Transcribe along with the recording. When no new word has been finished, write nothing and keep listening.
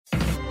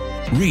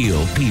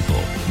Real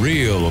people,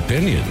 real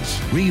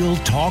opinions, real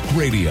talk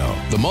radio.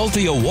 The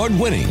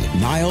multi-award-winning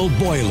Niall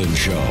Boylan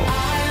Show.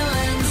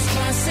 Ireland's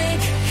classic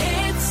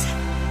hits.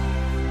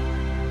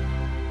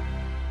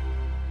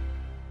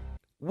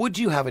 Would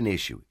you have an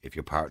issue if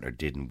your partner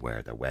didn't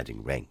wear their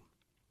wedding ring?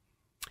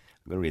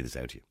 I'm going to read this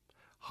out to you.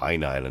 Hi,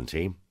 Niall and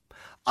team.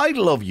 I'd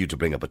love you to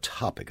bring up a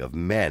topic of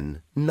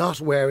men not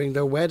wearing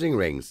their wedding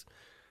rings.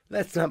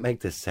 Let's not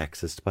make this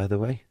sexist, by the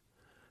way.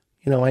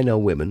 You know, I know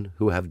women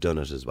who have done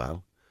it as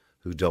well,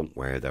 who don't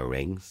wear their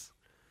rings.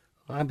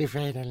 I'd be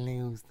afraid I'll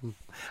lose them.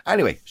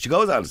 Anyway, she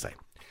goes on to say,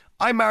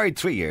 I'm married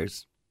 3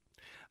 years,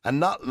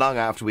 and not long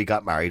after we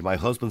got married, my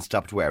husband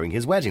stopped wearing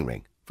his wedding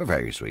ring, for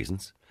various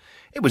reasons.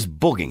 It was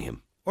bugging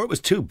him, or it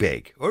was too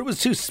big, or it was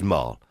too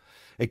small.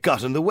 It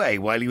got in the way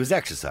while he was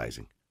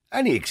exercising.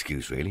 Any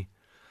excuse, really.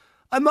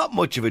 I'm not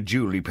much of a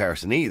jewellery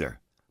person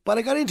either, but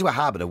I got into a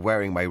habit of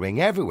wearing my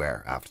ring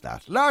everywhere after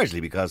that, largely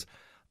because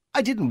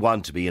I didn't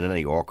want to be in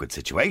any awkward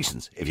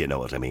situations, if you know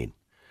what I mean.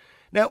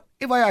 Now,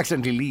 if I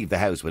accidentally leave the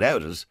house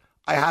without it,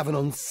 I have an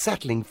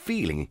unsettling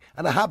feeling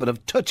and a habit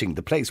of touching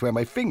the place where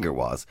my finger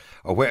was,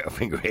 or where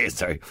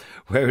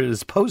where it is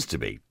supposed to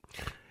be.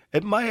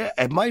 It might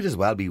as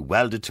well be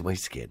welded to my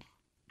skin.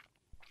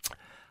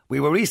 We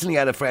were recently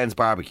at a friend's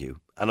barbecue,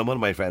 and one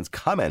of my friends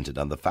commented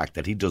on the fact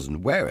that he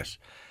doesn't wear it,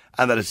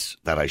 and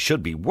that I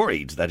should be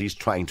worried that he's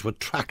trying to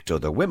attract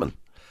other women.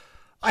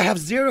 I have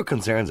zero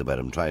concerns about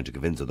him trying to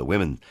convince other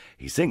women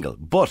he's single,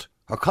 but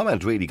her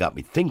comment really got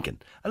me thinking,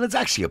 and it's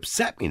actually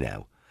upset me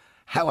now,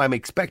 how I'm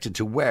expected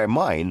to wear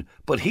mine,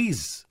 but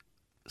his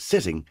is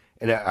sitting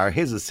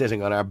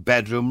on our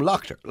bedroom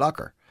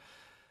locker.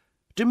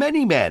 Do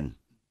many men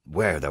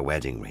wear their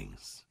wedding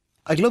rings?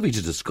 I'd love you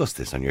to discuss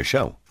this on your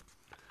show.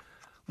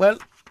 Well,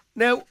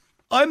 now,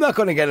 I'm not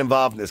going to get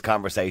involved in this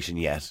conversation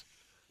yet,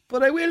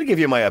 but I will give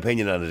you my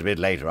opinion on it a bit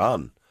later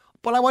on.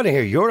 But I want to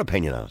hear your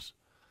opinion on it.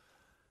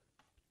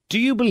 Do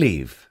you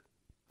believe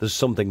there's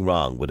something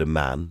wrong with a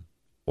man,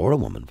 or a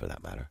woman for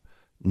that matter,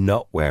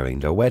 not wearing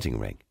their wedding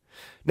ring?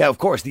 Now, of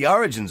course, the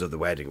origins of the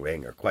wedding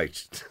ring are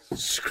quite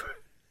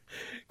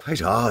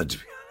odd, to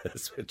be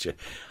honest with you.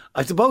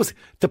 I suppose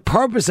the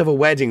purpose of a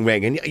wedding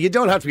ring, and you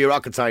don't have to be a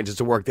rocket scientist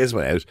to work this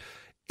one out,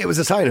 it was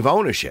a sign of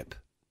ownership,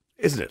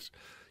 isn't it?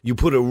 You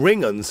put a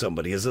ring on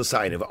somebody as a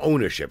sign of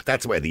ownership.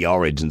 That's where the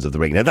origins of the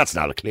ring. Now, that's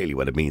not clearly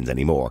what it means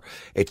anymore.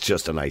 It's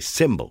just a nice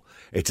symbol.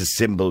 It's a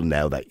symbol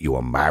now that you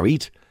are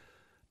married,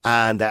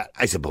 and that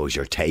I suppose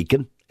you're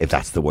taken, if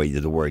that's the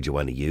word you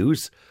want to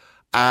use.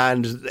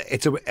 And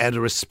it's out of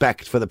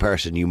respect for the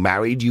person you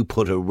married. You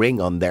put a ring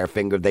on their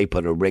finger, they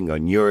put a ring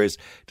on yours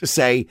to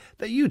say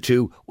that you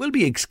two will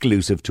be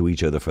exclusive to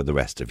each other for the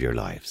rest of your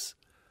lives.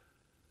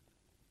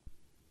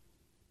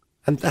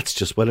 And that's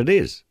just what it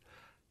is.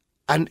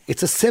 And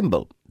it's a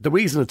symbol. The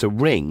reason it's a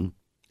ring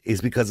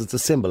is because it's a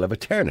symbol of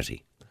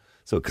eternity.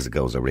 So,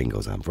 because a ring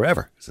goes on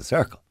forever. It's a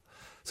circle.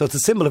 So it's a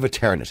symbol of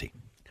eternity.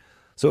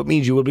 So it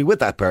means you will be with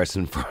that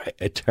person for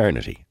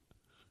eternity.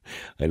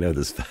 I know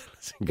there's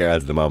fellas and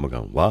girls at the moment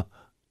going, what?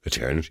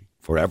 Eternity?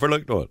 Forever?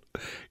 Like what?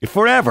 It's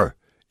forever.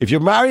 If you're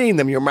marrying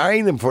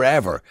them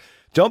forever.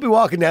 Don't be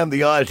walking down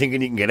the aisle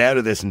thinking you can get out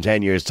of this in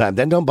 10 years' time.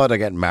 Then don't bother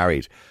getting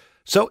married.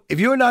 So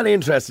if you're not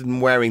interested in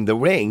wearing the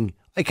ring,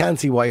 I can't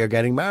see why you're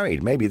getting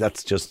married. Maybe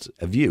that's just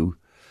a view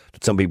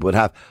that some people would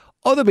have.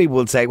 Other people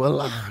would say,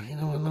 well,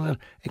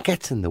 it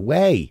gets in the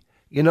way.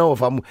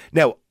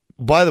 Now,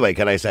 by the way,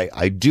 can I say,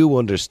 I do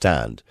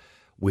understand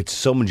with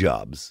some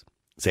jobs,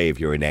 say if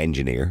you're an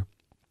engineer,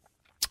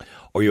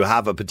 or you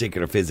have a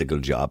particular physical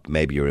job,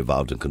 maybe you're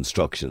involved in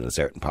construction, a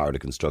certain part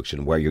of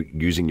construction, where you're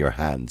using your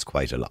hands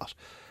quite a lot.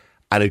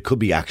 And it could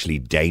be actually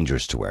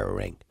dangerous to wear a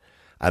ring.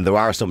 And there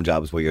are some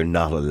jobs where you're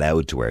not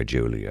allowed to wear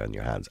jewellery on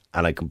your hands.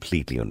 And I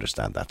completely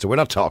understand that. So we're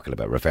not talking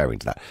about referring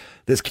to that.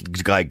 This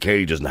guy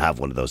clearly doesn't have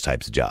one of those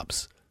types of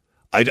jobs.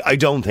 I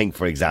don't think,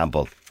 for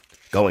example,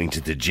 going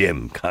to the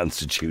gym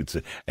constitutes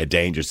a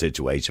dangerous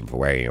situation for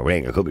wearing a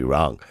ring. I could be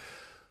wrong.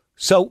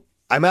 So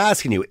I'm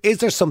asking you, is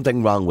there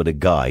something wrong with a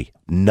guy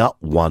not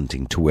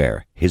wanting to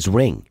wear his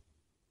ring?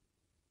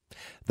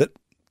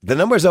 The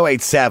number's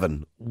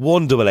 087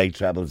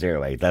 188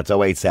 0008. That's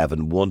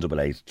 087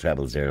 188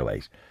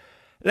 0008.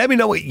 Let me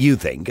know what you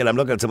think, and I'm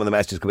looking at some of the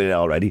messages coming in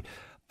already.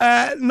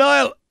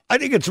 Niall, I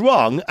think it's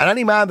wrong, and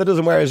any man that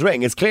doesn't wear his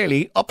ring is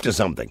clearly up to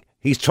something.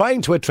 He's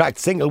trying to attract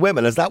single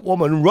women, as that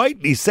woman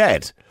rightly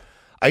said.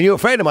 I knew a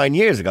friend of mine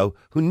years ago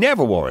who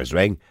never wore his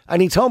ring,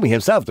 and he told me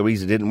himself the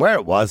reason he didn't wear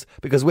it was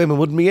because women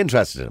wouldn't be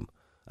interested in him.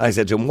 I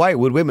said to him, why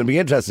would women be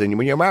interested in you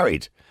when you're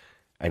married?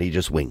 And he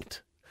just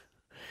winked.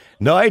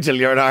 Nigel,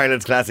 you're in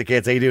Ireland's Classic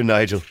Hits. How you doing,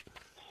 Nigel?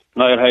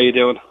 Niall, how you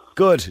doing?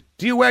 Good.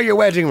 Do you wear your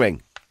wedding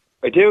ring?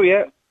 I do,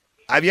 yeah.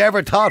 Have you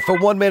ever thought for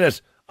 1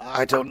 minute,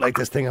 I don't like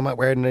this thing, I'm not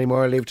wearing it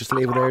anymore, leave it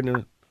there?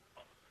 No?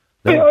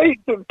 Yeah,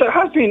 there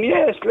has been,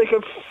 yes.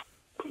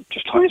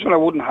 Just times when I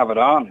wouldn't have it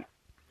on.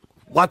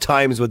 What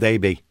times would they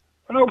be?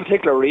 For no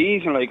particular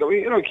reason.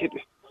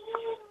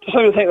 Just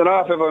trying to take it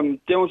off. If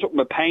I'm doing something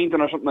with painting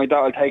or something like that,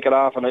 I'll take it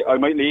off and I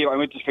might leave. I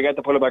might just forget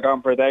to put it back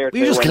on for a day or two.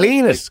 You just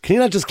clean it. Can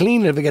you not just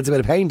clean it if it gets a bit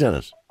of paint on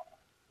it?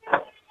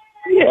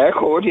 Yeah, I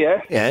could,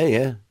 yeah.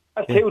 Yeah.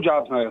 That's 2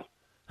 jobs now.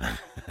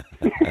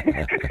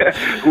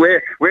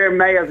 we're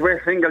males,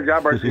 we're single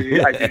jobbers. As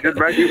you should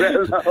very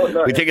well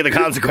know. We think of the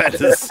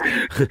consequences.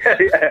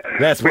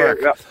 Let's work.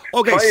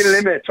 Okay.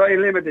 Try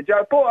and limit the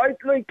job. But I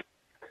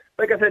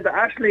like I said to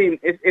Ashleen,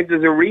 if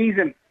there's a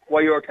reason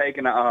why you're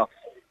taking it off,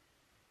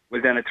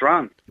 well then it's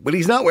wrong. But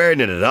he's not wearing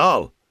it at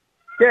all.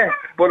 Yeah,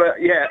 but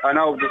I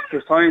know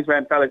there's times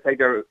when fellas take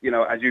their,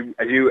 as you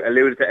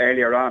alluded to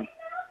earlier on,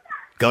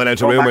 going out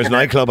to Rumours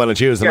nightclub on a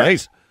Tuesday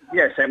night.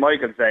 Yeah, St.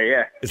 Michael's Day,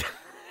 yeah.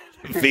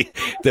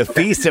 The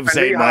feast of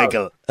St.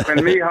 Michael. When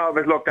Mihal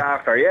was looked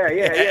after, yeah.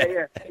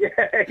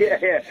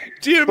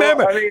 Do you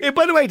remember? But,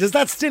 by the way, does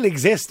that still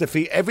exist?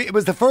 It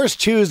was the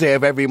first Tuesday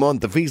of every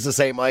month, the feast of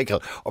St.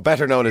 Michael, or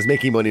better known as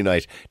Mickey Money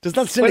Night. Does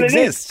that still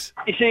exist?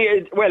 You see,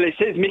 it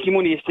says Mickey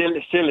Money is still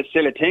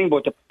a thing,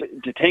 but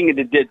the thing,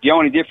 the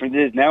only difference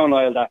is now,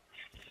 Niall, that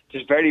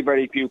there's very,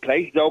 very few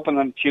places open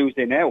on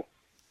Tuesday now.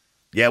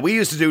 Yeah, we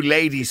used to do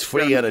ladies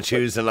free on a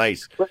Tuesday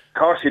night. Of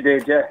course you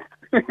did, yeah.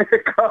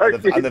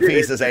 on the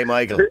feast of St.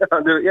 Michael.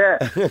 Yeah.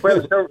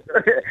 Well, so,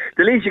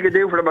 the least you could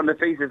do for them on the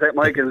feast of St.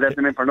 Michael is let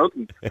them in for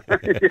nothing.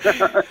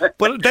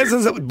 But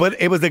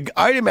it was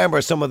I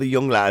remember some of the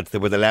young lads that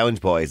were the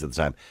lounge boys at the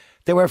time.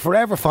 They were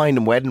forever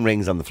finding wedding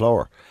rings on the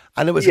floor,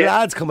 and it was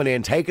lads coming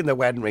in, taking their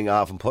wedding ring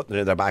off and putting it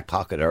in their back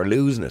pocket or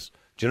losing it.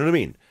 Do you know what I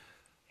mean?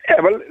 Yeah,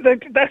 well,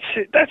 that's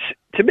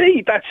to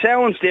me that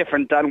sounds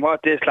different than what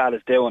this lad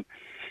is doing.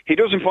 He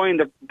doesn't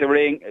find the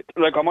ring,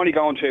 like I'm only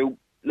going to,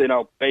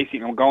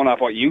 basically I'm going off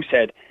what you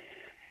said.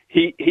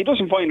 He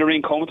doesn't find the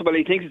ring comfortable.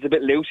 He thinks it's a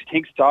bit loose. He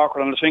thinks it's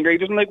awkward on the finger. He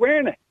doesn't like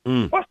wearing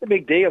it. What's the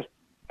big deal?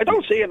 I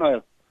don't see it,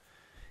 Niall.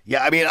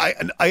 Yeah, I mean,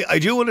 I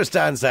do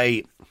understand,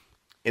 say,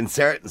 in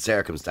certain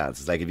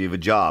circumstances, like if you have a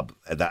job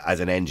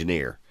as an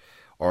engineer,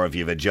 or if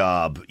you have a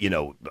job,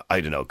 I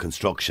don't know,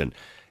 construction,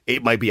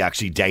 it might be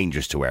actually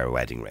dangerous to wear a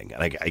wedding ring.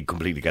 And I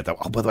completely get that.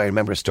 Oh, by the way, I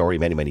remember a story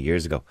many, many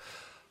years ago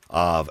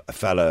of a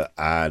fella,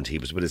 and he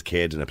was with his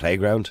kid in a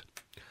playground,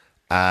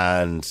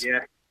 and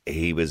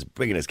he was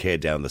bringing his kid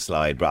down the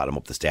slide, brought him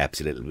up the steps,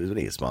 he was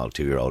only a small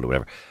 2-year-old or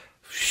whatever,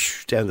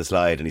 down the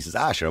slide, and he says,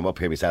 sure, I'm up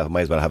here myself, I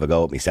might as well have a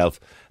go at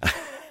myself.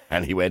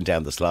 And he went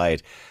down the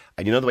slide,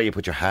 and you know the way you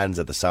put your hands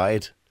at the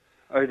side?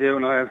 I do,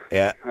 Niall.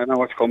 Yeah. I know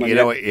what's coming. You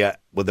know what, yeah.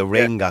 Well, the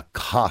ring got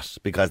caught,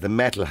 because the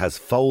metal has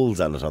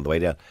folds on it on the way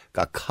down,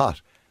 got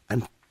caught,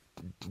 and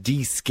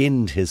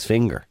de-skinned his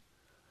finger.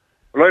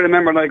 Well, I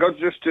remember, like,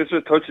 just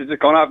a touch, just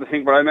going off the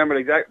thing, but I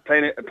remember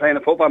playing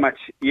a football match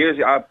years,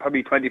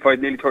 probably 25,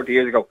 nearly 30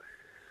 years ago,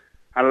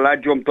 and a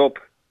lad jumped up.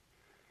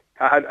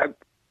 I had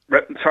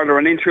sort of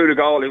run in through the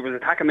goal. He was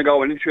attacking the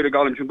goal, and in through the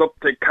goal, and jumped up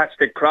to catch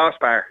the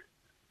crossbar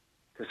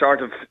to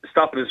sort of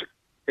stop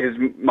his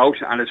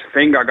motion, and his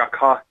finger got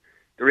caught.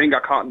 The ring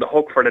got caught in the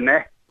hook for the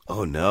net.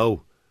 Oh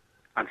no!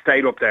 And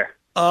stayed up there.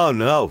 Oh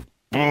no!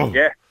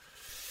 Yeah.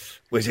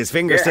 Was his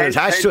finger still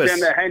attached to it?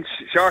 Hence,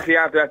 shortly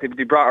after that,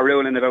 they brought a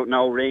rule in about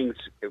no rings.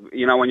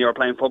 When you were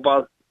playing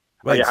football,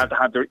 right. you have to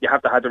have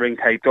the ring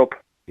taped up.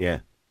 Yeah.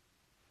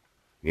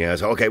 Yeah.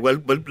 So okay. Well,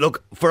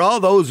 look. For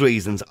all those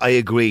reasons, I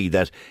agree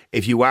that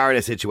if you are in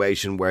a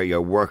situation where you're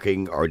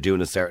working or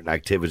doing a certain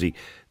activity,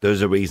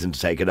 there's a reason to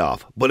take it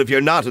off. But if you're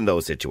not in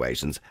those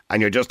situations and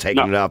you're just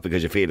taking it off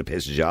because you feel it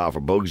pisses you off or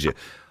bugs you,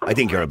 I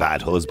think you're a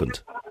bad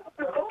husband.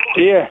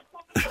 Yeah.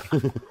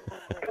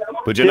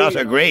 Would you not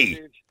agree?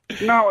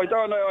 No, I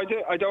don't.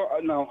 I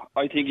don't. No,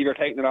 I think if you're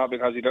taking it off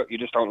because you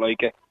just don't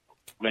like it,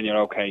 then you're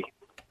okay.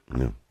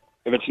 No.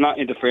 If it's not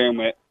interfering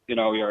with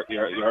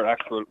your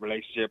actual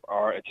relationship,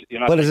 or it's you're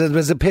not. Well, it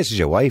pisses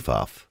your wife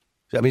off.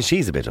 I mean,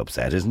 she's a bit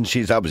upset, isn't she?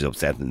 She's obviously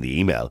upset in the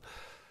email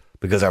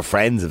because her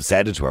friends have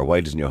said it to her.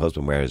 Why doesn't your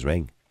husband wear his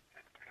ring?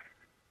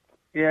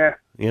 Yeah.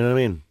 You know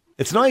what I mean?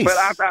 It's nice. But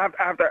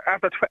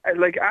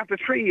after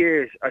 3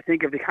 years, I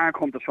think if they can't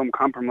come to some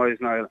compromise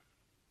now,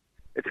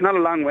 it's not a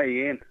long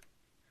way in.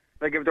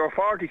 Like if they were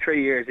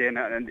 43 years in,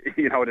 and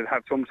they'd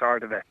have some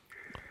sort of a.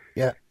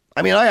 Yeah,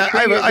 I mean, I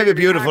have a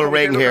beautiful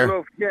ring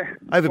here. Yeah,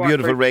 I have a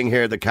beautiful ring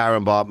here that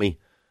Karen bought me,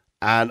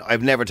 and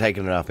I've never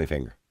taken it off my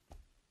finger.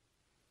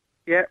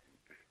 Yeah.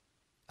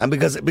 And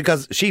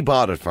because she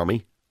bought it for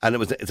me, and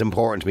it's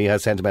important to me, it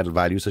has sentimental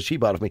value, so she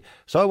bought it for me.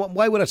 So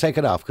why would I take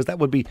it off? Because that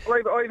would be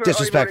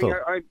disrespectful.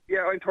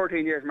 I'm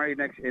 13 years married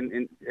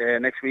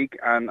next week,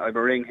 and I've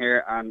a ring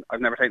here, and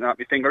I've never taken it off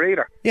my finger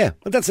either. Yeah,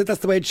 but that's it.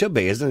 That's the way it should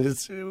be, isn't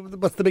it?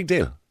 What's the big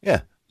deal?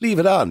 Yeah, leave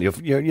it on.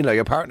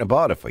 Your partner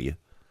bought it for you.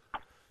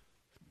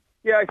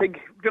 Yeah, I think,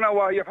 you know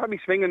what, you're probably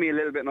swinging me a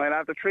little bit now.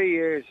 After 3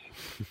 years...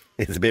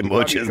 It's a bit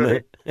much, isn't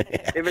it?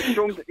 If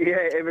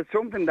it's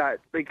something that,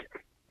 like...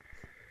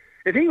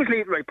 If he was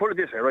leaving, right, put it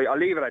this way, right, I'll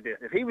leave it like this.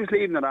 If he was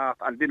leaving it off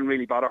and didn't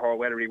really bother her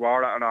whether he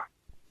wore it or not,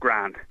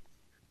 grand.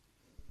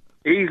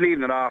 He's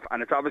leaving it off,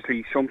 and it's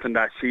obviously something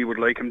that she would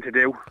like him to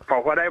do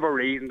for whatever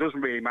reason.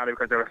 Doesn't really matter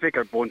because they're a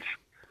fickle bunch.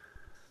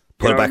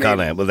 Put it back on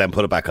it. Well, then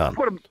put it back on.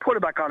 Put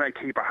it back on and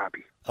keep her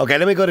happy. Okay,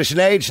 let me go to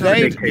Sinead.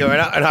 Sinead, you're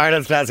an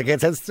Ireland's classic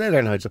hits. Stay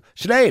there, Nigel.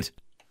 Sinead.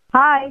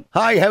 Hi.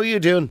 Hi, how are you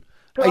doing?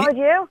 Good,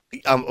 you?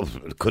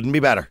 Couldn't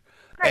be better.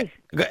 Great.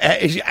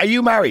 Are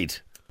you married?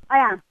 I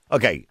am.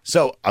 Okay,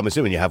 so I'm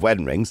assuming you have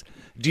wedding rings.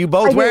 Do you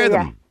both wear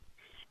them?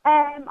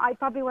 I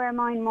probably wear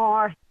mine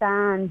more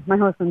than my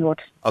husband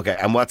would. Okay,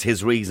 and what's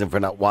his reason for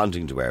not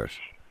wanting to wear it?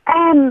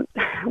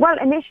 Well,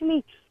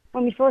 initially,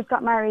 when we first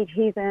got married,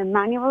 he's a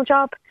manual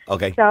job.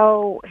 Okay.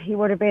 So he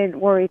would have been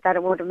worried that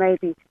it would have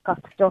maybe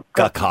got stuck.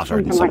 Got caught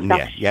or something, like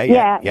that.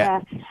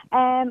 Yeah.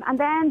 And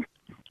then,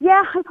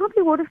 I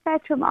probably would have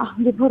said to him, oh,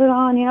 you put it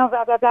on,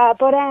 blah, blah, blah.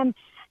 But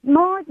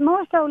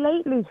more so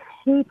lately,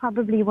 he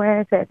probably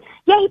wears it.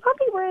 Yeah, he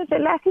probably wears it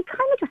less. He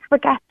kind of just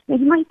forgets. He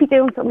might be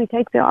doing something, he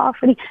takes it off,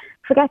 and he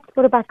forgets to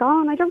put it back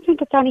on. I don't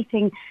think it's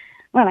anything...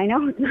 Well, I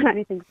know it's not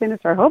anything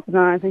sinister. I hope it's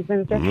not anything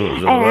sinister.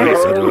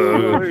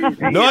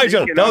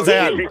 Nigel, don't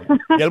say that.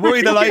 You'll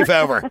worry the life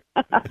out of her.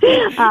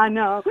 I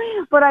know.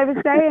 But I was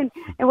saying,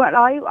 well,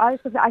 I was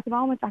at the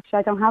moment, actually,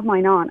 I don't have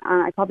mine on.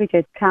 And I probably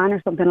did tan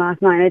or something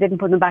last night. I didn't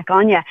put them back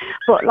on yet.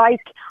 But,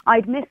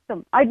 I'd miss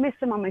them. I'd miss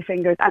them on my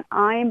fingers. And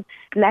I'm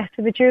less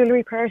of a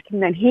jewellery person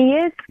than he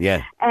is.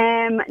 Yeah.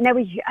 Now,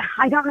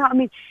 I don't know. I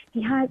mean,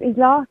 he's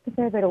lost a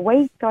fair bit of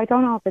weight, so I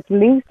don't know if it's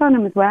loose on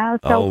him as well.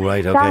 So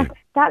right, okay.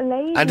 That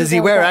lady. And does he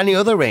wear any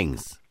other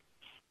rings?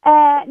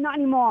 Not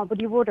anymore,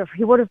 but he would have.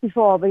 He would have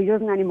before, but he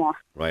doesn't anymore.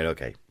 Right,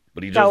 okay.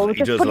 But he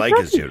does like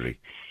his jewellery.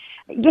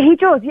 Yeah, he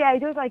does. Yeah, he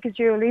does like his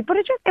jewellery, but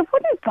it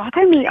wouldn't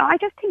bother me. I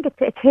just think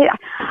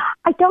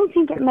I don't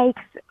think it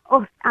makes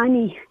us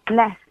any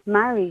less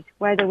married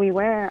whether we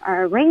wear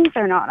our rings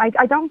or not.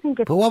 I don't think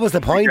it's... But what was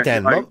the point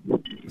then?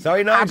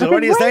 Sorry, Nigel,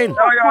 what are you saying?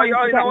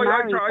 I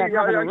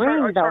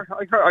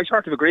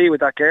sort of agree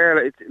with that girl.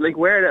 It's like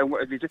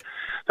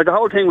but the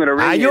whole thing with a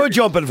ring. You're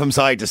jumping from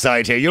side to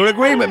side here. You were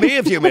agreeing with me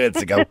a few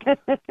minutes ago. No,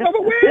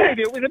 but where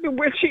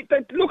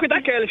look at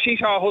that girl. If she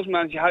saw her husband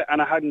and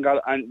the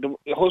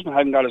husband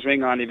hadn't got his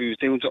ring on, if he was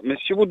doing something,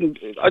 she wouldn't.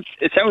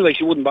 It sounds like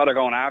she wouldn't bother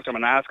going after him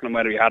and asking him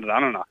whether he had it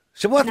on or not.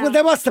 So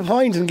what's the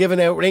point in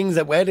giving out rings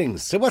at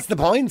weddings? So what's the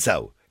point,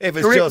 so? If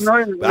it's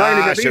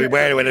should we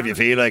wear it whenever you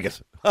feel like it?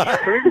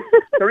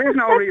 There is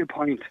no real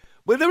point.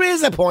 Well, there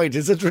is a point.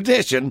 It's a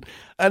tradition,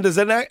 and there's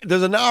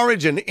an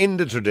origin in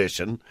the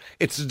tradition.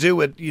 It's to do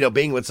with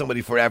being with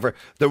somebody forever.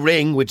 The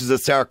ring, which is a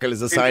circle,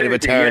 is a sign of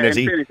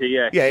eternity. Infinity,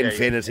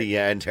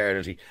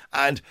 eternity,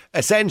 and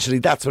essentially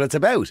that's what it's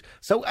about.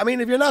 So, I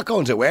mean, if you're not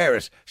going to wear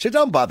it,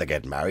 don't bother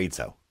getting married.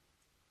 So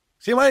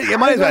you might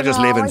as well just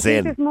live in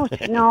sin.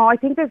 I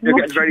think there's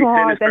much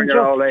more than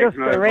just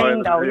the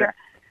ring, though.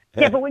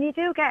 Yeah, but when you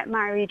do get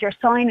married, you're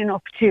signing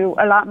up to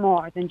a lot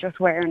more than just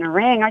wearing a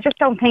ring. I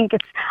don't think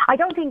it's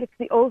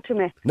the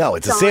ultimate. No,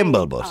 it's a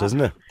symbol, isn't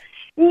it?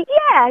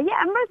 Yeah. And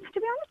to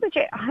be honest with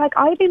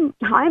you,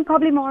 I'm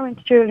probably more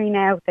into jewellery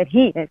now than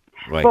he is.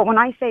 Right. But when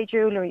I say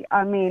jewellery,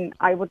 I mean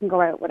I wouldn't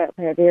go out without a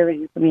pair of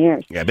earrings in my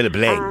ears. Yeah, a bit of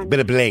bling,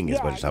 is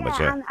what you're talking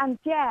about.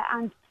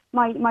 And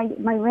my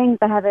rings,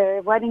 I have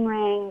a wedding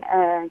ring,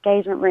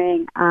 engagement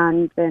ring,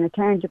 and an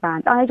eternity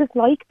band. I just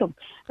like them.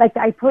 Like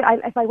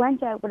if I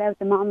went out without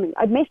them on me,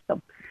 I'd miss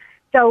them.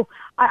 So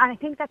I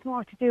think that's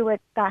more to do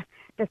with that.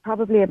 There's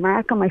probably a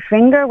mark on my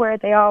finger where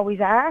they always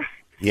are.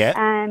 Yeah.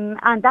 And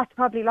that's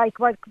probably like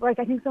I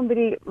think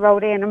somebody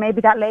wrote in, or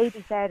maybe that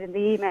lady said in the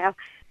email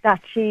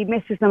that she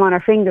misses them on her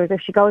fingers.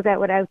 If she goes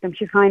out without them,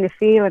 she's kind of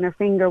feeling her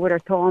finger with her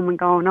thumb and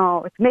going,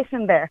 oh, it's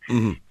missing there.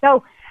 Mm-hmm.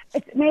 So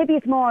maybe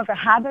it's more of a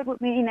habit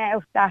with me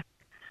now that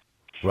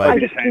I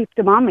just keep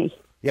them on me.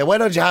 Yeah, why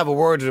don't you have a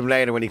word with him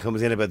later when he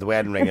comes in about the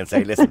wedding ring and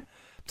say, listen,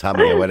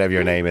 Tommy, or whatever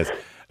your name is,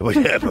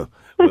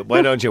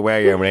 why don't you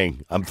wear your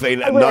ring? I'm feeling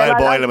Niall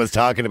Boylan was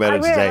talking about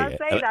it today. I'll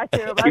say that to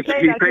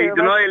him.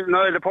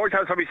 Niall, the poor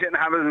chap's probably sitting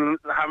having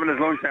his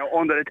lunch now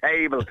under the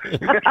table.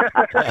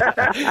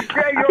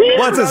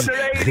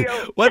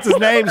 What's his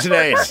name,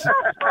 Sinead?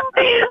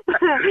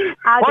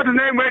 What's his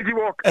name? Where does he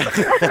work?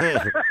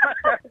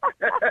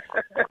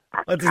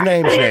 What's his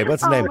name, Sinead?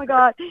 What's his name? Oh my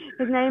God,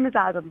 his name is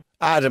Adam.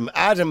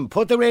 Adam,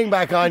 put the ring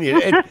back on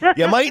you.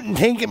 You mightn't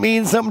think it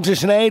means something to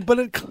Sinead, but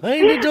it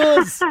kind of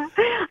does.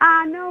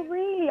 No,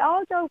 really,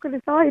 all joking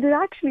aside, it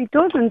actually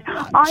doesn't.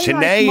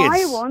 Sinead. I like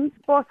my ones,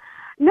 but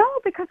no,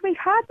 because we've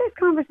had this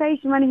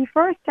conversation when we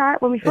first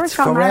got married. It's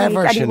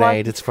forever,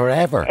 Sinead, it's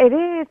forever. It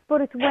is,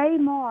 but it's way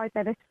more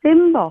than a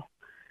symbol.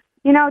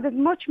 There's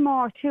much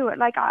more to it.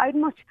 Like, I'd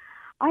much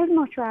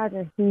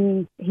rather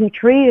he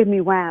treated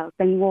me well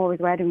than he wore his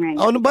wedding ring.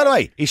 Oh, no, by the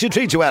way, he should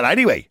treat you well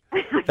anyway.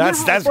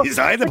 That's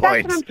beside the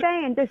point. That's what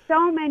I'm saying. There's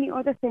so many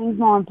other things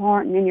more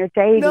important in your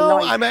daily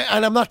life. No,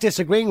 and I'm not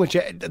disagreeing with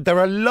you. There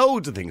are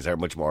loads of things that are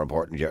much more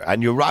important here,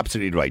 and you're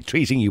absolutely right.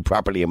 Treating you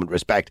properly and with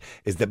respect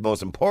is the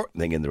most important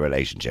thing in the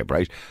relationship,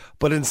 right?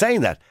 But in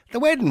saying that, the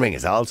wedding ring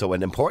is also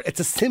it's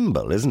a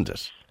symbol, isn't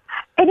it?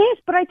 It is,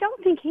 but I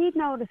don't think he'd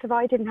notice if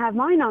I didn't have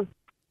mine on.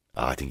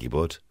 Oh, I think he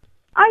would.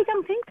 I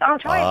don't think so. I'll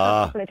try it for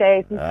a couple of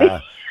days and see.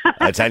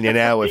 I tell you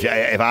now, if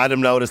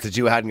Adam noticed that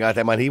you hadn't got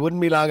them on, he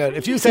wouldn't be long out.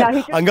 If you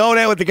said, I'm going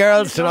out with the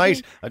girls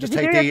tonight, I'll just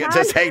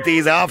take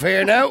these off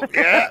here now.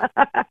 Yeah.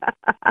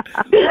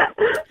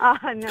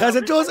 Because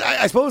it does,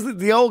 I suppose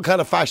the old kind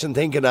of fashion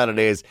thinking on it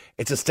is,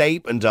 it's a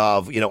statement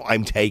of,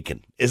 I'm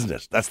taken, isn't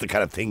it? That's the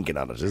kind of thinking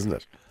on it, isn't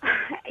it?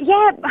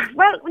 Yeah,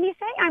 well, when you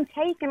say I'm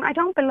taken, I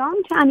don't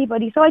belong to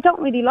anybody, so I don't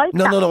really like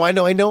that.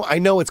 No, I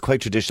know it's quite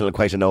traditional and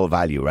quite a no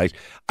value, right?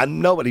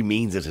 And nobody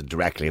means it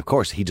directly. Of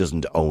course, he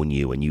doesn't own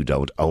you and you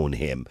don't own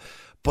him.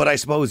 But I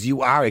suppose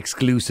you are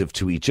exclusive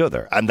to each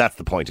other. And that's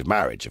the point of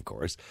marriage, of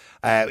course.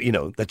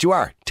 That you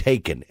are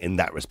taken in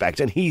that respect.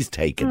 And he's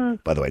taken,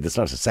 by the way. That's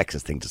not a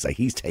sexist thing to say.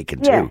 He's taken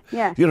too.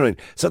 Yeah. You know what I mean?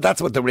 So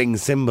that's what the ring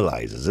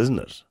symbolises, isn't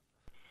it?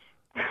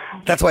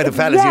 That's why the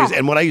fellas used,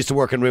 and when I used to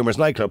work in Rumours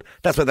nightclub,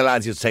 that's why the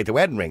lads used to take the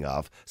wedding ring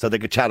off so they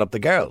could chat up the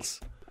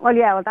girls. Well,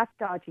 that's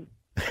dodgy.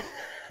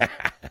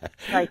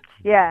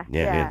 Yeah.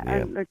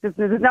 And, like,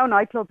 there's no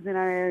nightclubs in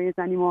our areas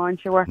anymore, I'm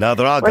sure. No,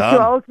 they're all We're gone.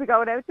 too old to be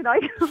going out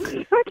tonight.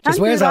 Just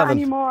where's all the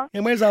anymore?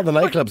 Yeah, where's all the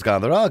nightclubs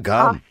gone? They're all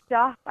gone. Oh,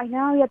 stop! I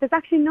know. Yeah, there's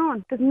actually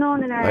none. There's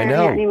none in our I area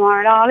know. anymore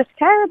at all. It's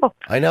terrible.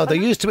 I know. There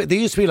used to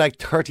be like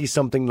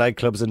 30-something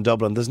nightclubs in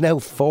Dublin. There's now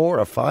 4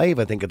 or 5,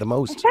 I think, at the Is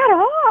most.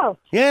 that all?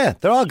 Yeah,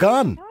 they're all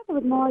gone. I thought there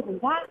was more than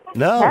that. That's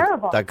No,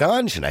 terrible. they're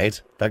gone,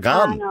 Sinead. They're Oh,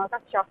 gone. no,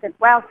 that's shocking.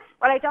 Well,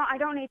 I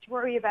don't need to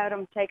worry about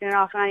him taking it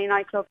off in any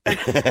nightclub.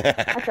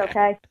 That's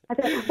okay.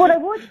 But I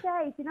would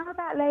say, you know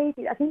that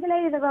lady? I think the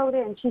lady that wrote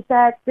in, she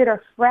said, did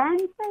her friend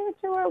say it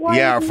to her? Why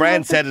Yeah, our didn't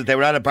friend you- said that they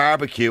were at a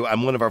barbecue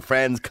and one of our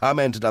friends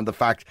commented on the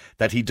fact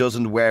that he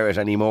doesn't wear it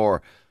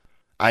anymore.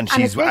 And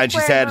And is this she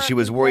where said her she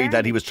was worried concern-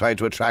 that he was trying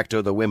to attract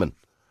other women.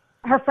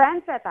 Her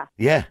friend said that.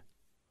 Yeah,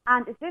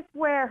 And is this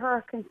where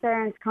her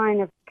concerns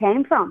kind of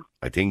came from?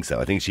 I think so.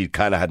 I think she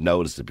kind of had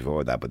noticed it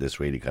before that, but this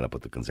really kind of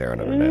put the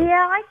concern on her now.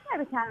 Yeah, I think I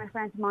was telling my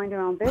friend to mind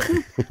her own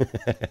business.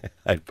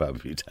 I'd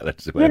probably tell her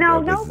to You mind her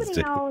know, own business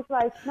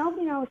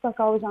nobody knows what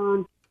goes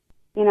on,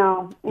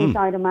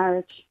 inside a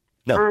marriage.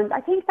 No. And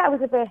I think that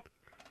was a bit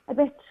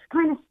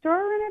kind of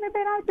stirring it a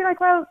bit. I'd be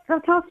like, well,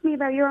 talk to me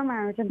about your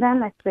marriage and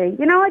then let's see.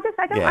 I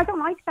don't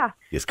like that.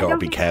 You I don't scorpy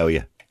think- cow,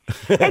 you.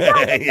 I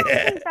don't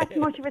think that's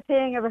much of a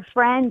thing of a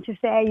friend to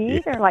say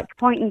either, like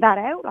pointing that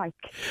out, like.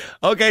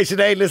 Okay,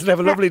 Sinead, listen, have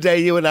a lovely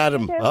day, you and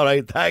Adam. You too. All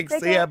right, thanks.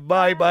 Take See ya.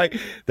 care. Bye.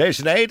 There's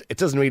Sinead. It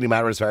doesn't really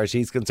matter as far as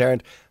she's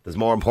concerned. There's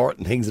more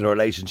important things in a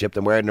relationship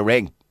than wearing a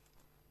ring.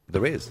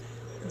 There is.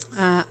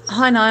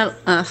 Hi,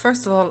 Niall.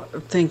 First of all, I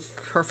think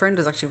her friend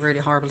is actually really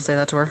horrible to say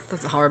that to her.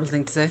 That's a horrible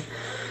thing to say.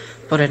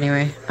 But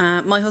anyway,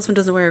 my husband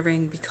doesn't wear a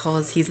ring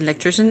because he's an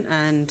electrician,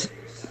 and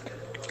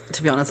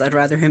to be honest, I'd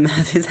rather him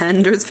have his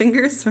hand or his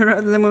fingers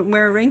rather than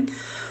wear a ring.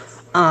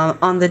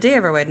 On the day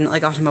of our wedding, I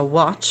got him a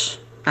watch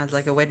as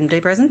like a wedding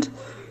day present.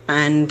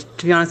 And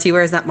to be honest, he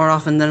wears that more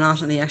often than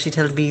not, and he actually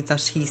tells me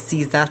that he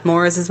sees that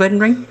more as his wedding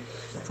ring.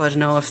 So I don't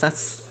know if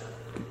that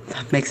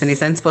makes any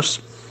sense, but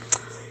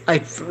I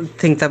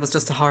think that was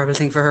just a horrible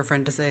thing for her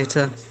friend to say,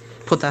 to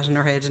put that in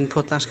her head and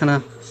put that kind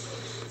of...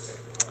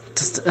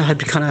 I'd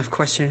be kind of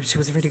questioning. She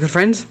was a really good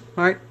friend.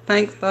 All right,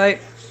 thanks, bye.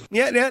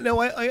 Yeah, no,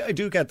 I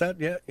do get that.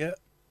 Yeah.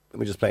 Let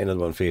me just play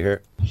another one for you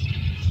here.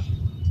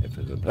 If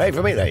it'll play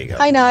for me, there you go.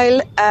 Hi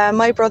Niall,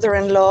 my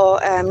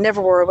brother-in-law never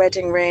wore a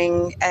wedding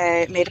ring,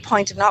 made a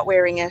point of not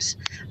wearing it,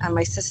 and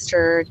my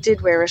sister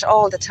did wear it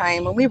all the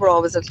time, and we were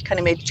always kind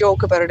of made a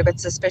joke about it, a bit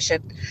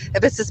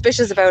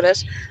suspicious about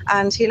it,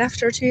 and he left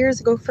her 2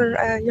 years ago for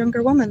a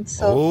younger woman.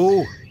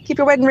 So keep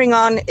your wedding ring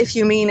on if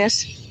you mean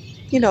it.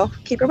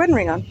 Keep your wedding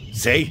ring on.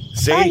 See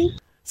what I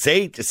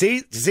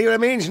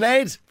mean,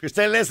 Sinead? If you're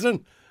still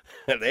listening,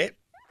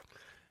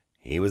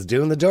 he was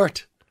doing the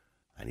dirt,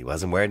 and he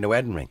wasn't wearing the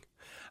wedding ring.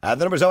 The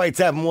number's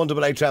 087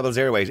 188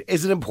 0008.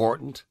 Is it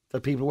important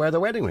that people wear their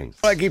wedding rings?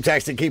 I keep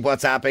texting, keep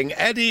WhatsApping.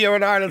 Eddie, you're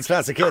in Ireland's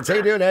classic kids. How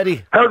you doing,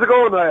 Eddie? How's it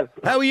going, Niall?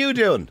 How are you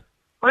doing?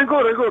 I'm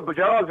good, but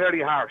you're all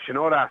very harsh, you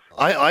know that?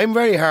 I'm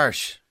very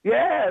harsh.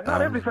 Yeah,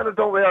 not every fella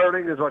don't wear a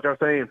ring is what you're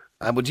saying.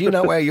 Would you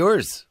not wear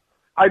yours?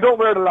 I don't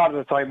wear it a lot of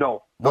the time,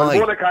 no. Why?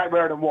 One, I can't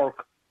wear them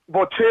work.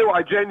 But two,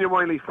 I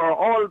genuinely,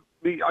 I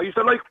used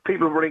to like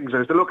people with rings. I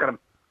used to look at them.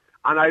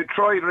 And I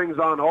tried rings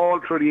on all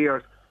through the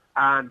years.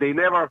 And they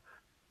never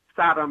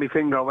sat on my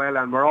finger well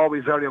and were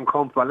always very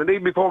uncomfortable. And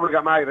even before we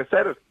got married, I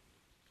said it.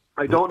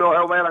 I don't know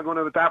how well I'm going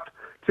to adapt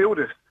to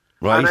this.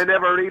 Right. And I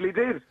never really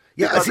did.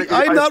 Yeah, see,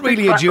 I'm not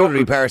really a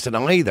jewellery person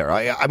either.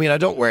 I mean, I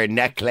don't wear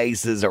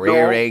necklaces or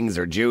earrings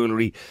or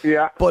jewellery.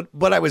 Yeah. But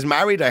when I was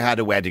married, I had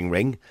a wedding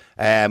ring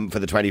for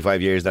the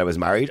 25 years that I was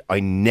married. I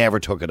never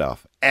took it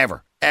off.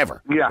 Ever.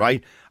 Yeah.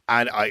 Right?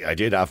 And I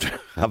did after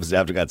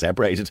I got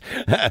separated.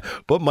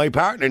 But my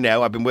partner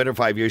now, I've been with her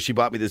 5 years. She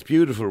bought me this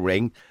beautiful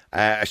ring.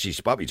 She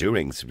bought me 2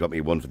 rings. She bought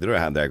me one for the other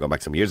hand there, going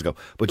back some years ago.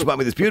 But she bought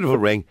me this beautiful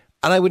ring.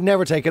 And I would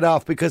never take it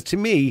off because to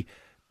me,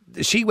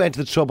 she went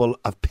to the trouble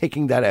of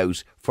picking that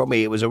out for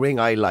me. It was a ring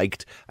I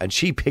liked, and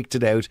she picked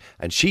it out,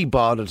 and she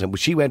bought it, and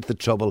she went to the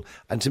trouble.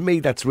 And to me,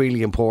 that's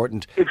really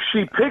important. If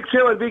she picked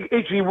you a big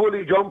itchy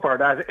woolly jumper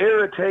that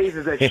irritates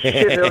the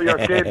shit out of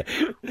your skin,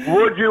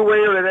 would you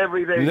wear it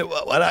every day? No,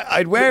 well,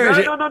 I'd wear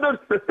it. No.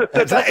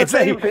 That's the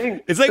same thing.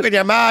 It's like when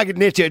your ma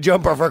knit you a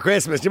jumper for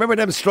Christmas. Do you remember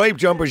them striped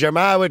jumpers your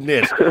ma would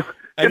knit?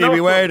 And you'd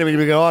be wearing them, and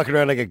you'd be walking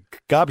around like a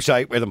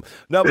gobshite with them.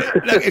 No, but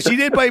look, if she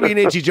did buy me an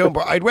itchy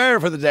jumper, I'd wear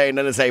it for the day and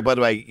then I'd say, by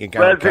the way, you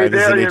can't, Well, see,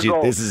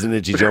 this is an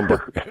itchy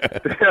jumper.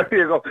 There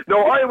you go.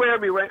 No, I wear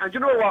me ring, and you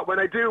know what? When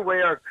I do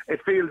wear, it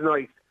feels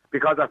nice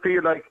because I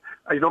feel like,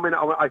 you know,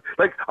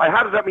 I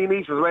had it at my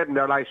niece's wedding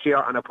there last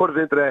year, and I put it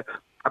into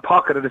a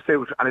pocket of the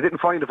suit, and I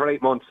didn't find it for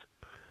 8 months.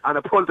 And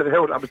I pulled it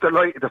out. I was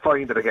delighted to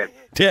find it again.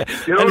 Yeah.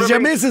 You know and what I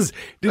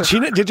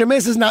mean? Did your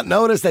missus not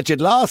notice that you'd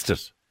lost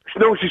it?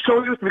 No, she's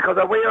so used to me because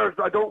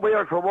I don't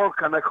wear it for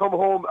work, and I come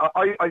home.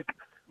 To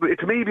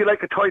me, it'd be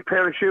like a tight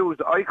pair of shoes.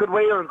 I could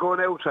wear it going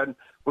out, and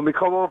when we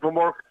come home from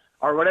work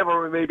or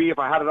whatever it may be, if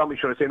I had it on me,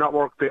 should I say not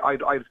work,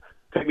 I'd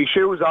take my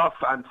shoes off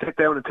and sit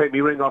down and take my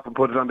ring off and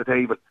put it on the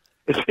table.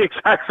 It's the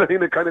exact same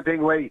kind of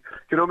thing way.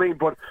 You know what I mean?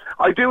 But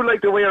I do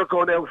like to wear it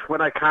going out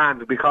when I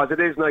can because it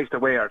is nice to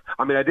wear it.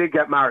 I mean, I did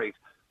get married.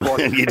 But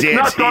you it's did,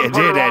 not done you for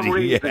the did, wrong Eddie.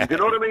 reasons, Yeah. you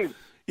know what I mean?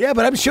 Yeah,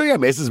 but I'm sure your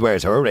missus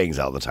wears her rings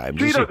all the time.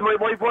 She does does.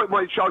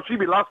 My she'd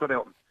be lost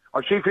without them.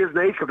 Or she feels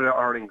naked without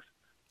her rings.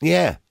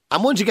 Yeah.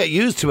 And once you get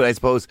used to it, I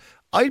suppose,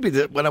 I'd be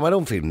when I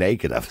don't feel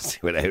naked, obviously,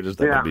 without it.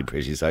 That would be a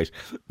pretty sight.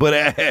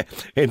 But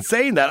in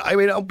saying that, I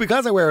mean,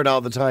 because I wear it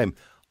all the time,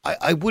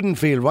 I wouldn't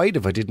feel right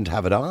if I didn't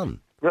have it on.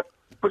 Yeah.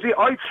 But see,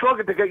 I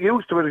struggle to get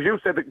used to it, as you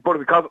said, but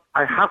because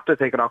I have to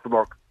take it off from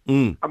work.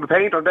 I'm a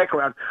painter and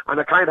decorator, and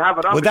I can't have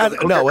it on.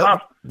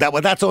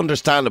 That's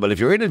understandable. If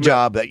you're in a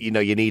job that you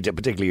need it,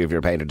 particularly if you're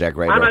a painter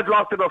decorator. And I've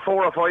lost about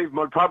 4 or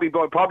 5,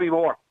 probably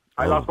more.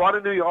 I lost one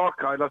in New York.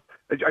 I lost.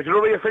 Do you know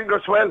where your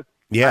fingers swell?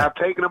 Yeah. I have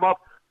taken them up,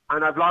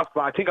 and I've lost.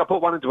 I think I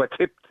put one into a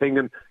tip thing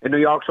in New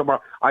York somewhere.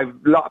 I'm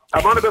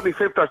on about my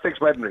 5th or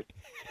 6th wedding ring.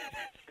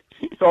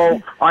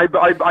 So I'm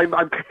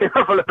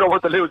careful. I don't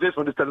want to lose this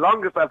one. It's the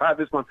longest I've had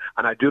this one,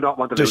 and I do not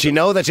want to lose it. Does she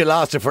know that you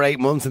lost it for 8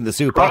 months in the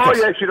soup pocket?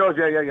 Oh, yeah, she does.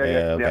 Yeah.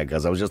 Okay,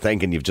 because I was just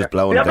thinking you've just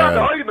blown it I'm not to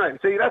down. hide, man.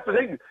 See, that's the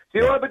thing.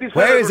 See, all about these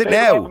Where fellas is it who take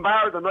now? off in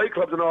bars and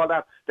nightclubs and all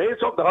that. They have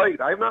something to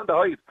hide. I have nothing to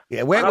hide.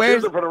 Yeah, I'm where not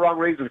is doing it for the wrong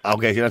reason.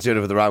 Okay, you're not doing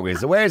it for the wrong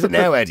reason. So where is it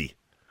now, Eddie?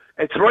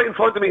 It's right in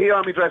front of me here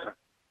on my dresser.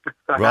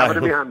 I have it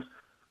in my hands.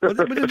 But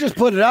they just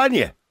put it on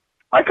you.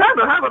 I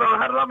can't. I have it on.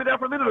 I had it on me there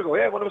for a minute ago,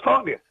 yeah, when I was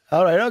talking to you.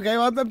 All right, okay.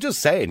 Well, I'm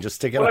just saying, just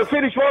stick it Well, on. I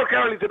finished work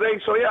early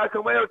today, so yeah, I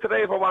can wear it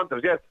today if I want to,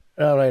 yes.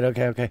 All right,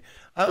 okay.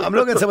 I'm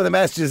looking at some of the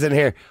messages in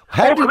here.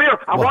 Come here.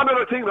 And one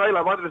other thing, Niall,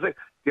 I wanted to say,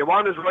 the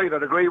one is right,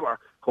 I'd agree with her.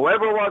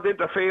 Whoever was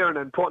interfering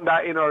and putting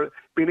that in her,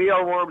 being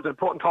earworms and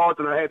putting thoughts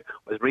in her head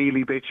was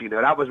really bitchy.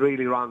 Now, that was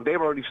really wrong. They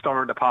were only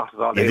stirring the pots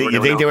all day.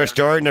 You think they were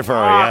stirring it for her,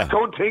 I yeah?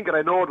 don't think it.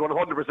 I know it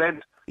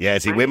 100%. Yeah,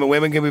 see,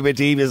 women can be a bit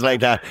devious like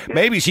that.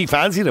 Maybe she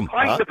fancied him.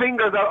 Point the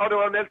fingers at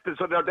everyone else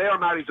so their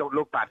marriage don't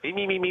look bad.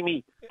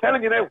 Me.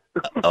 Telling you now.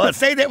 Oh,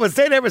 stay there for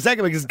a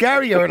second because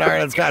Gary, you're in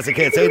Ireland's classic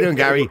hits. How you doing,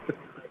 Gary?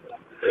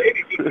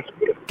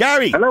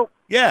 Gary. Hello.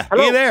 Yeah,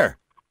 Hello. Are you there?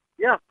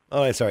 Yeah.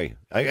 Oh, sorry.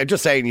 I'm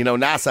just saying,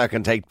 NASA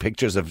can take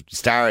pictures of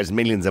stars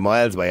millions of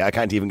miles away. I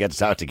can't even get to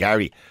talk to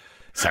Gary.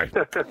 Sorry.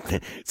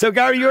 So,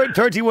 Gary, you're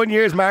 31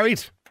 years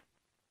married?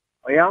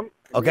 I am.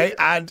 Okay,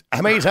 and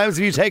how many times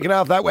have you taken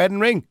off that wedding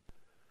ring?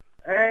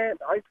 I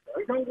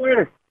don't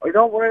wear it. I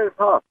don't wear it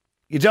at all.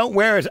 You don't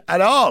wear it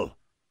at all?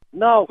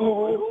 No. I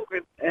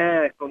work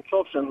in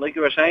construction, like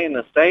you were saying,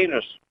 the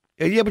stainers.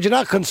 Yeah, but you're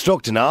not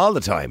constructing all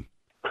the time.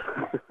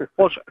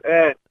 But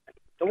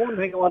the one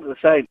thing I wanted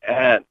to say,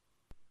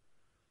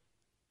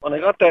 when I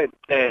got the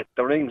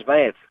rings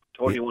made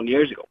 31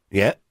 years ago,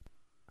 Yeah.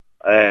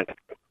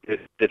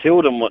 the two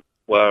of them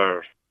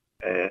were,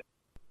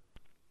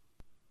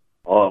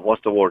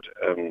 what's the word?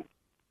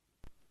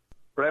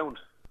 Round.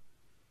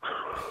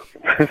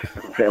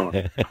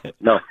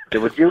 No, they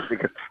were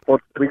duplicates.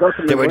 But we got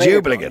them They were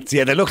engraved duplicates.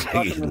 Yeah, they look got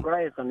like them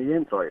engraved on the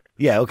inside.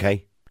 Yeah,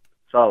 okay.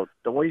 So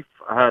the wife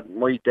had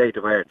my date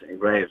of birth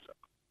engraved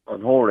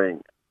on her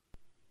ring,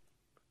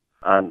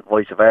 and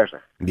vice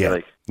versa. Yeah,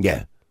 Like,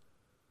 yeah.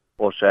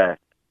 but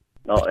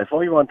no, if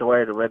I want to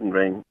wear the wedding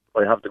ring,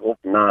 I have to go up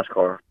and ask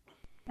her,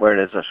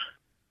 where is it?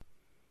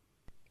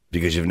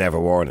 Because you've never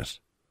worn it.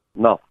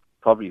 No,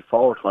 probably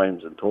 4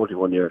 times in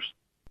 31 years.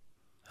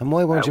 And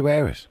why won't you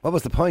wear it? What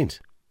was the point?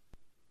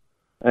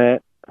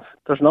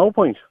 There's no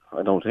point,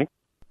 I don't think.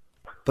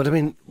 But I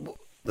mean,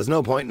 there's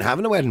no point in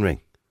having a wedding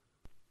ring.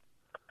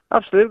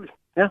 Absolutely,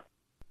 yeah.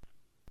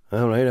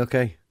 All right,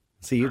 okay.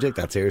 See, you take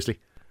that seriously.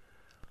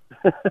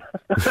 I'm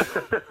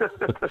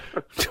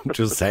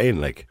just saying,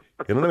 like,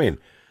 you know what I mean?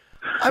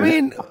 I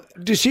mean,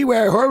 does she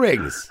wear her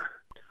rings?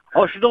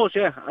 Oh, she does,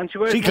 yeah. And she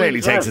wears. She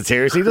clearly takes it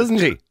seriously, doesn't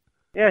she?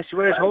 Yeah, she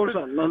wears hers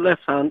on the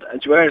left hand,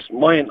 and she wears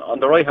mine on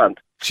the right hand.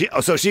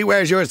 So she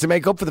wears yours to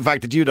make up for the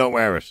fact that you don't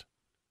wear it.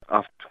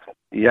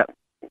 Yeah.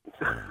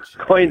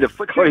 Kind of.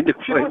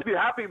 She must be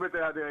happy with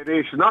the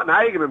idea. She's not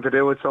nagging him to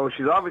do it, so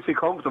she's obviously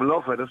comfortable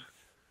enough with it.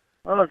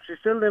 Well, she's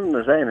still living in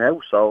the same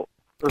house, so.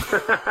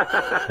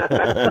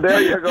 There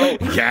you go.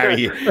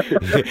 Gary,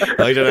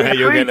 I don't know how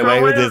you're getting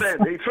away with this.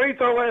 Then. He treats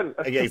her well.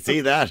 Okay,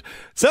 see that.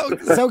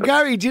 So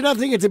Gary, do you not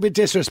think it's a bit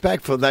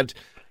disrespectful that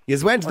You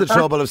went to the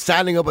trouble of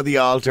standing up at the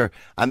altar,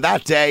 and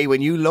that day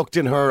when you looked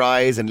in her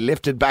eyes and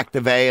lifted back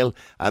the veil,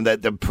 and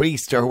the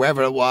priest or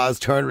whoever it was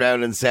turned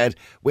around and said,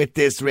 "With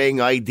this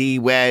ring I thee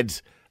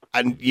wed,"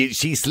 and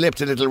she slipped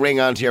a little ring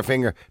onto your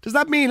finger. Does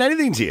that mean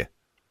anything to you?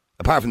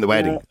 Apart from the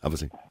wedding,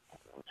 obviously.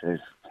 Jeez.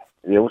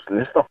 You was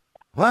listening.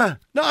 What?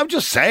 No, I'm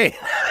just saying.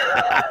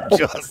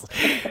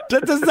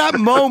 Does that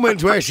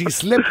moment where she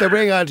slipped the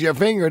ring onto your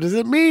finger, does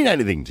it mean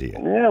anything to you?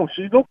 Yeah,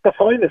 she looked the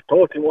finest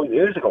 31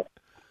 years ago.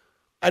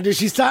 And does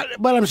she start?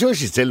 Well, I'm sure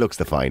she still looks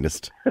the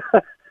finest.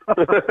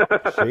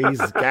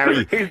 Jeez,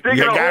 Gary.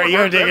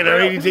 You're digging a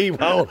really deep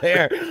hole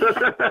here.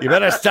 You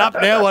better stop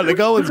now while the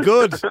going's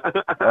good.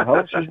 I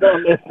hope she's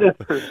not listening.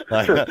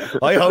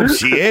 I hope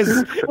she is.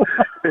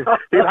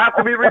 He'll have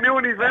to be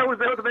renewing his vows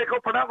now to make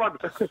up for that one.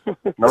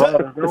 No,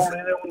 there's no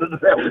renewing his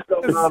vows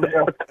going on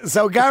here.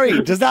 So,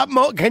 Gary,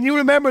 can you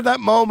remember that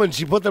moment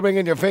she put the ring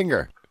in your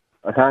finger?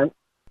 I can't.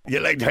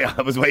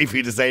 I was waiting for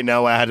you to say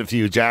no. I had a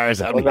few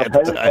jars on me at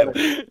the time.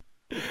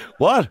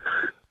 What?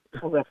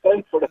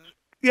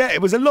 Yeah,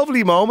 it was a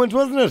lovely moment,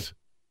 wasn't it?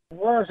 It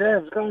was, yeah,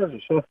 it was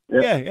gorgeous.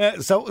 Yeah.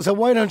 So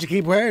why don't you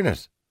keep wearing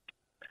it?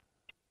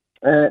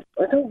 I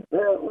don't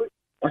know.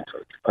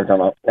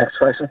 Next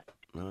question.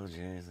 Oh,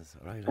 Jesus.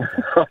 Right,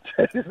 okay. Oh,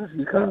 Jesus,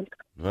 you can't.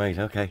 Right,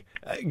 okay.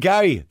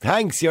 Gary,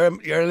 thanks. You're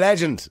a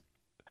legend.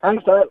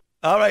 Thanks, Dad.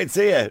 All right,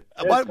 see ya.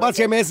 What's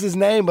your missus'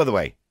 name, by the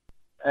way?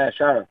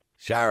 Sharon.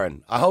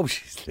 Sharon. I hope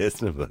she's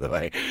listening, by the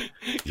way.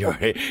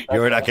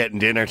 You're not getting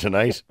dinner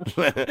tonight.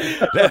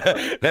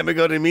 Let me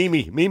go to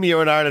Mimi. Mimi,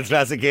 you're an Ireland's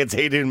Classic Kids. How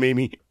you doing,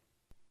 Mimi?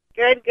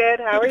 Good.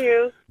 How are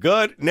you?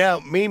 Good. Now,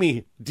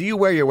 Mimi, do you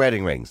wear your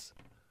wedding rings?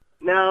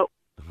 No.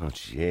 Oh,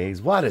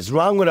 jeez. What is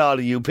wrong with all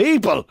of you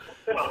people?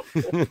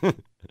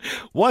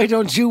 Why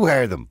don't you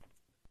wear them?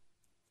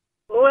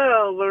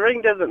 Well, the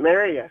ring doesn't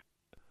marry you.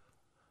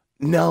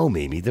 No,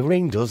 Mimi, the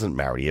ring doesn't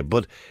marry you,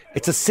 but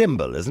it's a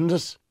symbol, isn't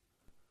it?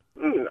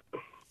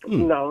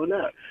 No.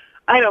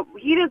 I don't.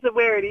 He doesn't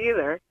wear it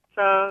either,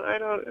 so I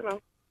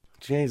don't.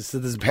 Jeez, so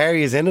there's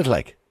Perry's in it,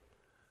 like.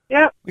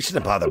 Yeah. We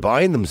shouldn't bother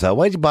buying them. So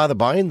why'd you bother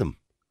buying them?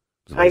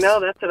 I know,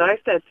 that's what I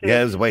said too.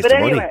 Yeah, it was a waste of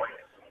money.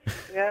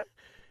 Yeah.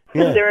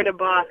 Yeah. They're in a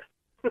box.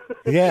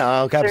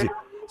 Yeah, okay.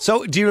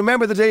 So, do you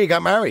remember the day you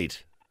got married?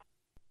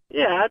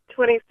 Yeah,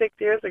 26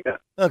 years ago.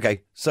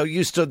 Okay, so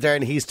you stood there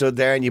and he stood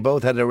there, and you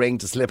both had a ring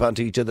to slip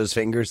onto each other's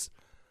fingers.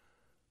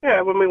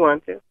 Yeah, when we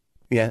want to.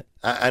 Yeah,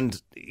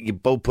 and you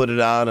both put it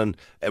on, and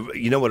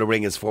you know what a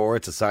ring is for?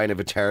 It's a sign of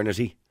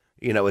eternity.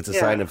 You know, it's a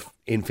sign of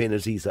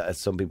infinity, as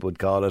some people would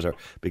call it, or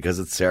because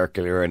it's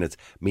circular and it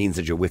means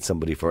that you're with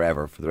somebody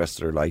forever for the rest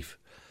of their life,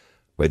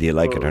 whether you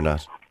like it or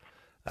not.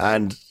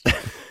 And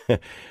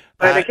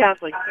by the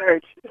Catholic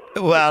Church.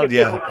 Well,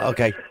 yeah,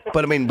 okay,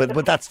 but I mean,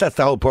 but that's the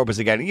whole purpose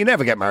again. You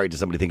never get married to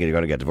somebody thinking you're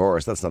going to get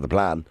divorced. That's not the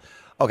plan.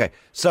 Okay,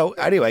 so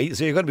anyway,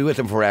 so you're going to be with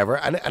them forever,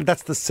 and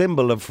that's the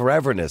symbol of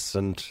foreverness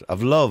and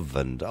of love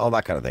and all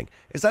that kind of thing.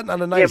 Is that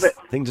not a nice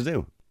thing to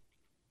do?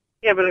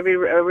 Yeah, but a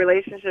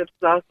relationship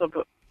is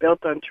also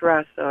built on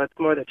trust, so it's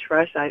more the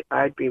trust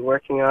I'd be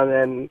working on,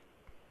 and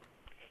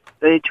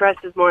the trust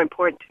is more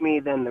important to me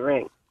than the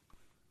ring.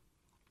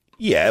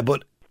 Yeah,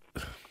 but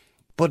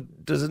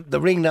does the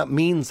ring not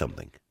mean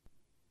something?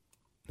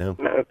 No.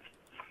 No.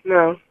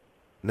 No.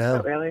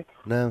 Not really.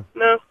 No.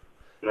 No.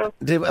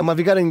 Have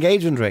you got an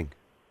engagement ring?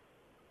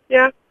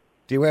 Yeah.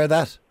 Do you wear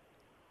that?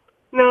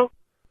 No.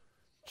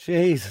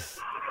 Jesus,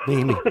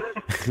 Mimi.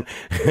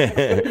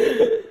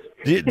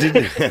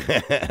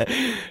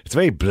 It's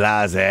very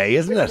blasé,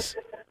 isn't it?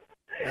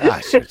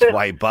 Sure,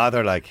 why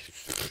bother? Like,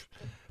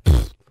 do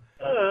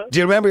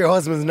you remember your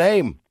husband's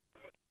name?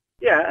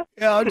 Yeah.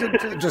 Yeah, I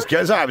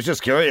was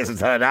just curious and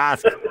thought I'd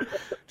ask,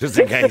 just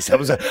in case.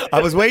 I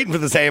was waiting for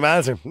the same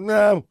answer.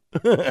 No.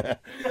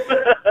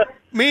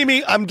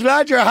 Mimi, I'm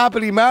glad you're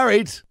happily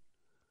married.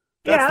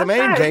 That's the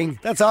main thing.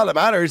 That's all that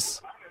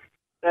matters.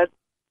 That's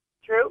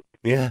true.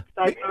 Yeah.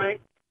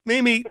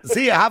 Mimi,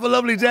 see you. Have a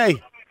lovely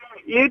day.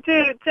 You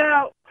too.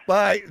 Ciao.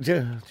 Bye.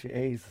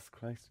 Jesus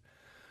Christ.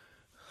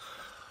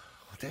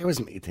 There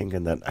was me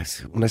thinking that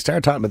when I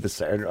started talking about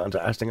this earlier on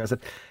to Ashton, I said,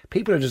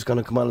 people are just going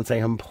to come on and say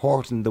how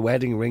important the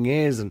wedding ring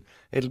is and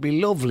it'll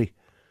be lovely.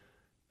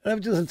 And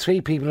I've just had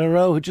 3 people in a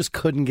row who just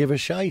couldn't give a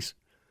shite.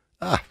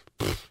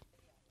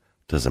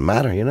 Doesn't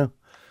matter, you know.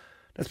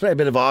 Let's play a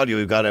bit of audio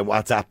we've got on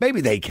WhatsApp.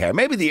 Maybe they care.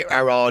 Maybe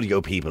our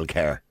audio people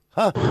care.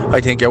 Huh?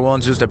 I think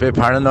everyone's just a bit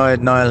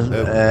paranoid, Niall.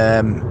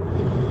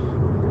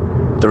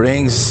 The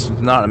ring's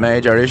not a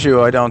major issue.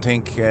 I don't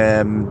think...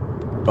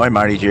 I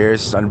married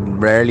years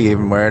and rarely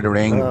even wear the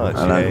ring.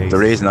 And the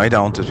reason I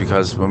don't is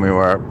because when we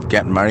were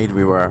getting married,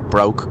 we were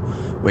broke.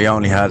 We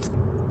only had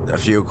a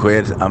few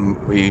quid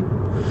and we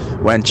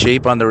went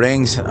cheap on the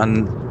rings,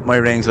 and my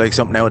ring's like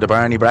something out of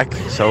Barney Brack,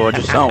 so I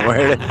just don't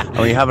wear it. And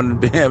we haven't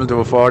been able to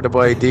afford to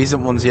buy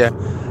decent ones yet.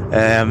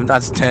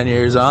 That's 10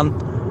 years on.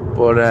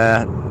 But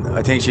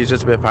I think she's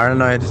just a bit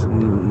paranoid.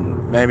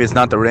 Maybe it's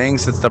not the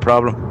rings, it's the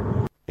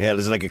problem. Yeah,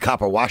 there's like a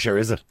copper washer,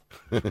 is it?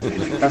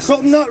 There's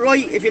something not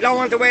right if you don't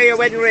want to wear your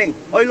wedding ring.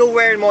 I love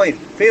wearing mine.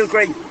 Feels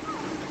great.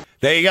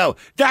 There you go.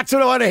 That's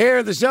what I want to hear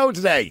on the show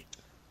today.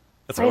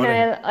 That's what I want to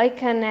hear. I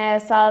can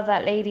solve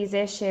that lady's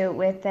issue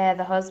with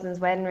the husband's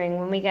wedding ring.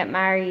 When we get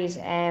married,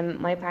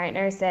 my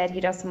partner said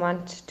he doesn't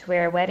want to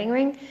wear a wedding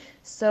ring,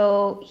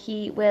 so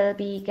he will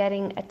be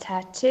getting a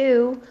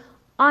tattoo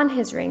on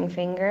his ring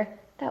finger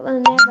that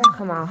will never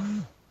come off.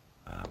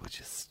 Oh, would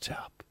you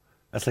stop?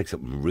 That's like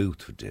something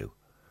Ruth would do.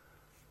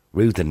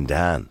 Ruth and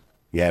Dan.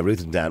 Yeah,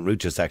 Ruth and Dan. Ruth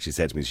just actually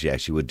said to me, yeah,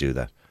 she would do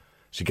that.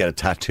 She'd get a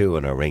tattoo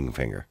on her ring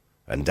finger.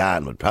 And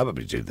Dan would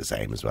probably do the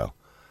same as well.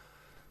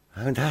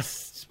 I mean,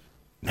 that's...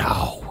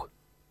 No.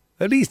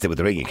 At least with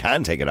the ring, you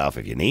can take it off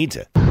if you need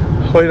to.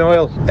 Hi,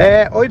 Niall.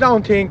 I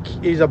don't think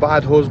he's a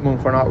bad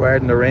husband for not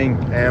wearing the ring.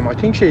 I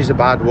think she's a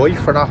bad wife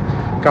for not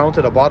going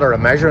to the bother of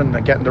measuring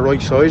and getting the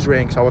right size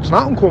ring, so it's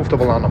not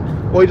uncomfortable on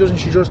him. Why doesn't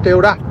she just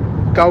do that?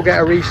 Go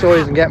get a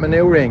resize and get him a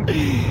new ring.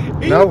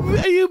 No.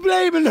 Are you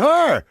blaming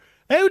her?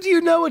 How do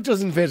you know it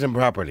doesn't fit him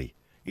properly?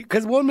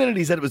 Because one minute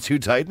he said it was too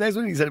tight, next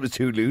minute he said it was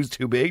too loose,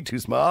 too big, too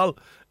small.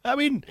 I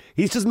mean,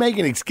 he's just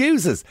making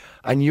excuses.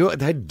 And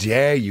how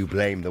dare you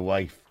blame the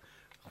wife?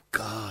 Oh,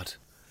 God.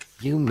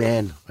 You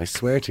men, I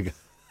swear to God.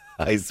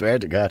 I swear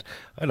to God.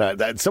 I know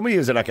that some of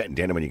you are not getting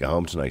dinner when you go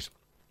home tonight.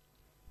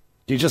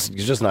 You're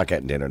just not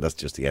getting dinner. That's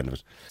just the end of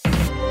it.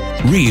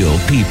 Real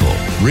people,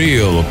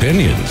 real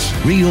opinions,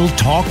 real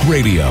talk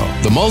radio.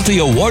 The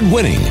multi-award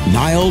winning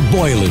Niall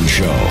Boylan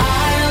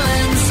Show.